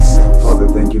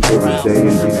for this day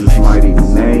in Jesus' mighty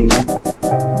name.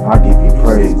 I give you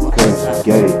praise because you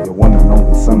gave your one and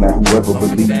only Son, that whoever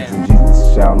believes in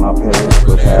Jesus shall not perish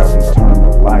but have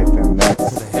eternal life. And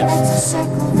that's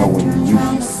knowing you,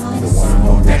 the one and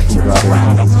only true God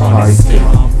in Jesus Christ.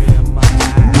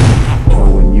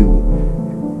 Knowing you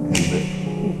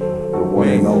and the one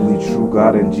and only true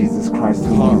God in Jesus Christ,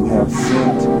 whom you have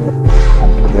sent.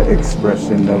 The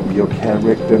expression of your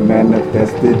character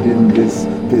manifested in this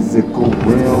physical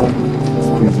realm.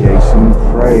 Creation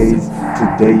praise.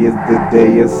 Today is the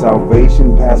day of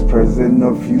salvation, past, present,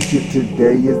 or future.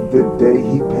 Today is the day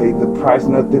He paid the price.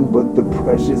 Nothing but the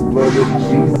precious blood of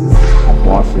Jesus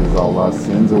washes all our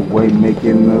sins away,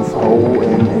 making us whole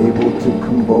and able to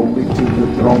come boldly to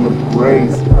the throne of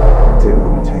grace to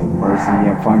obtain mercy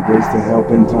and find grace to help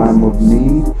in time of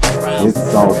need.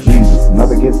 It's all Jesus,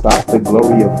 nothing can stop the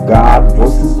glory of God.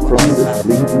 Voices from this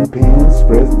bleeding pen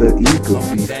spreads the ink of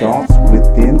these thoughts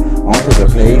within onto the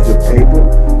page of paper,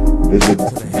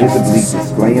 visibly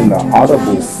displaying the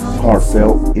audible,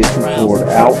 heartfelt issues poured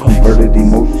out, converted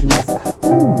emotions,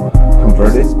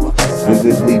 converted,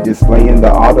 visibly displaying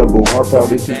the audible,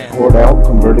 heartfelt issues poured out,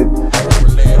 converted.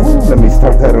 Let me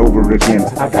start that over again.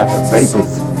 I got the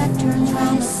vapors.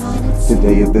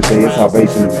 Today is the day of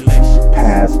salvation,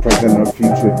 past, present, or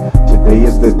future. Today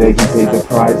is the day He paid the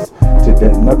price.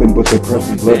 Today, nothing but the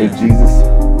precious blood of Jesus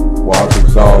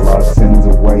washes all our sins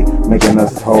away, making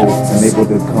us whole and able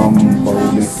to come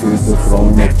boldly to the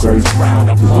throne of grace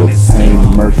to obtain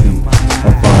mercy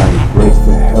and find grace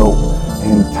to help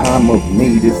in time of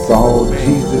need. It's all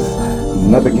Jesus.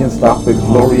 Nothing can stop the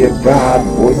glory of God.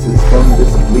 Voices from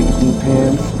this bleeding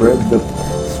pen spread the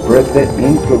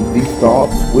ink of these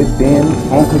thoughts within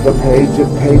onto the page of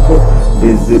paper,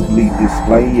 visibly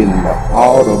displaying the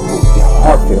audible,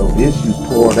 heartfelt issues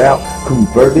poured out,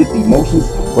 converted emotions,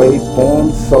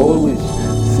 waveforms, soulish,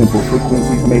 simple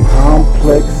frequencies made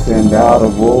complex and out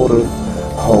of order.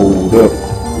 Hold up,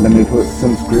 let me put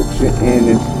some scripture in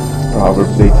it.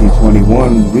 Proverbs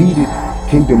 18:21, read it.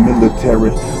 Kingdom military,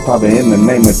 Father, in the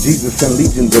name of Jesus, send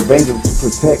legions of angels to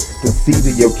protect the seed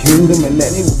of your kingdom and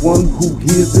anyone who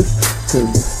hears this,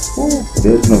 cause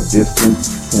there's no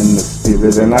distance in the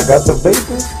spirit, and I got the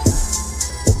vapors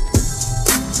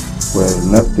where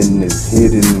nothing is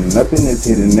hidden,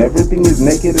 everything is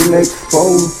naked and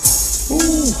exposed.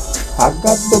 I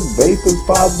got the vapors,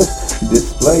 Father,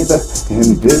 display the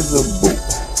invisible,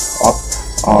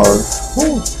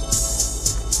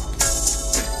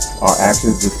 our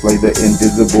actions display the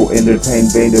invisible, entertain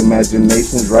vain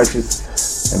imaginations, righteous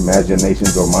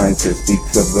imaginations or mindset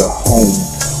speaks of the home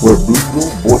where brutal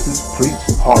voices preach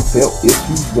heartfelt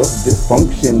issues of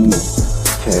dysfunctional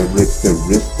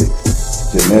characteristics,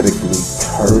 genetically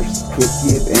cursed,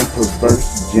 crooked and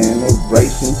perverse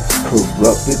generation,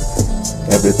 corrupted,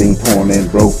 everything torn and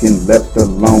broken, left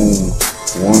alone.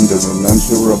 Wondering,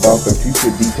 unsure about the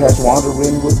future, detached,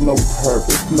 wandering with no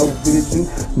purpose, no vision,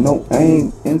 no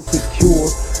aim, insecure,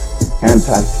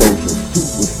 antisocial,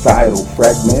 suicidal,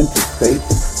 fragmented states,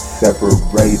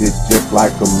 separated just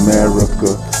like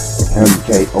America,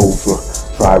 MK Ultra,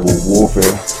 tribal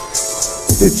warfare.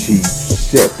 The chief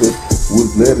shepherd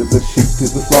was led as a sheep to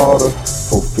the slaughter,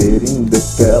 forfeiting the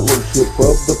fellowship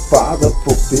of the Father,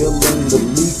 fulfilling the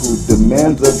legal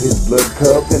demands of His blood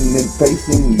covenant,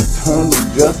 facing eternal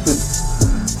justice,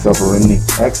 suffering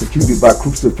executed by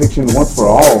crucifixion once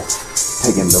for all,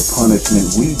 taking the punishment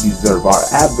we deserve, our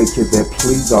advocate that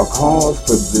pleads our cause.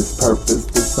 For this purpose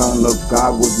the Son of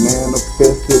God was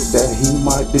manifested, that He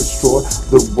might destroy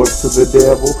the works of the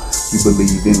devil. You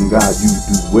believe in God, you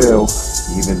do well.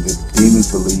 Even the demons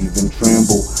believe and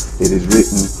tremble. It is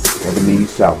written, every knee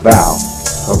shall bow,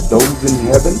 of those in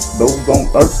heaven, those on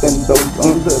earth, and those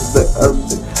under the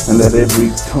earth. And let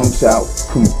every tongue shall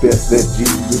confess that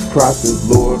Jesus Christ is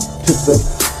Lord, to the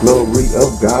glory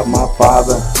of God my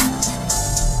Father.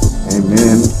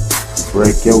 Amen.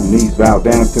 Break your knees, bow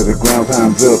down to the ground,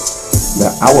 time's up.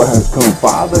 The hour has come,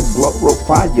 Father,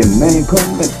 glorify your name.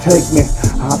 Come and take me,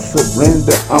 I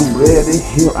surrender, I'm ready,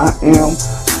 here I am.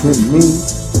 Send me,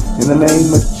 in the name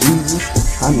of Jesus,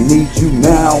 I need you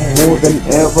now more than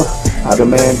ever. I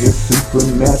demand your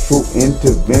supernatural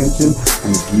intervention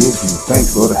and give you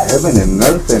thanks, Lord of heaven and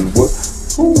earth, and what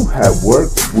have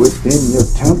worked within your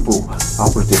temple.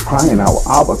 Operative crying out,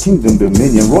 Abba, kingdom,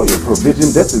 dominion, royal provision,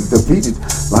 death is defeated.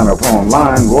 Line upon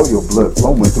line, royal blood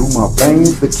flowing through my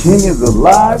veins. The King is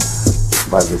alive.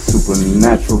 By the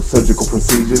supernatural surgical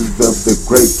procedures of the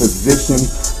great physician,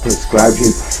 prescribe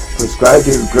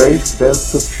his grace that's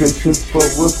sufficient for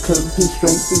us, cause His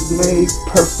strength is made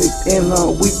perfect in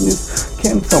our weakness.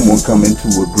 Can someone come into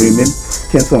agreement?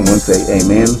 Can someone say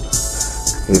amen?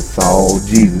 It's all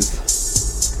Jesus,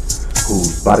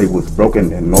 whose body was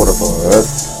broken in order for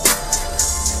us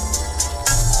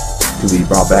to be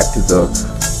brought back to the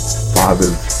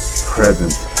Father's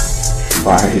presence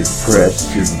by his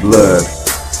precious blood.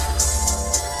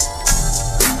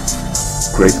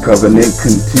 Grace covenant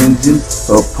contingent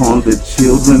upon the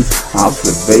children's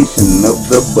observation of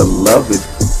the beloved,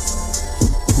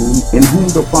 in whom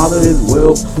the Father is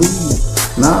well pleased,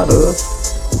 not us.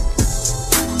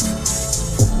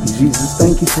 Jesus,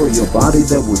 thank you for your body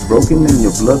that was broken and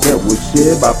your blood that was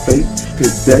shed by faith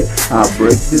today. I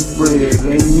break this bread.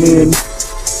 Amen.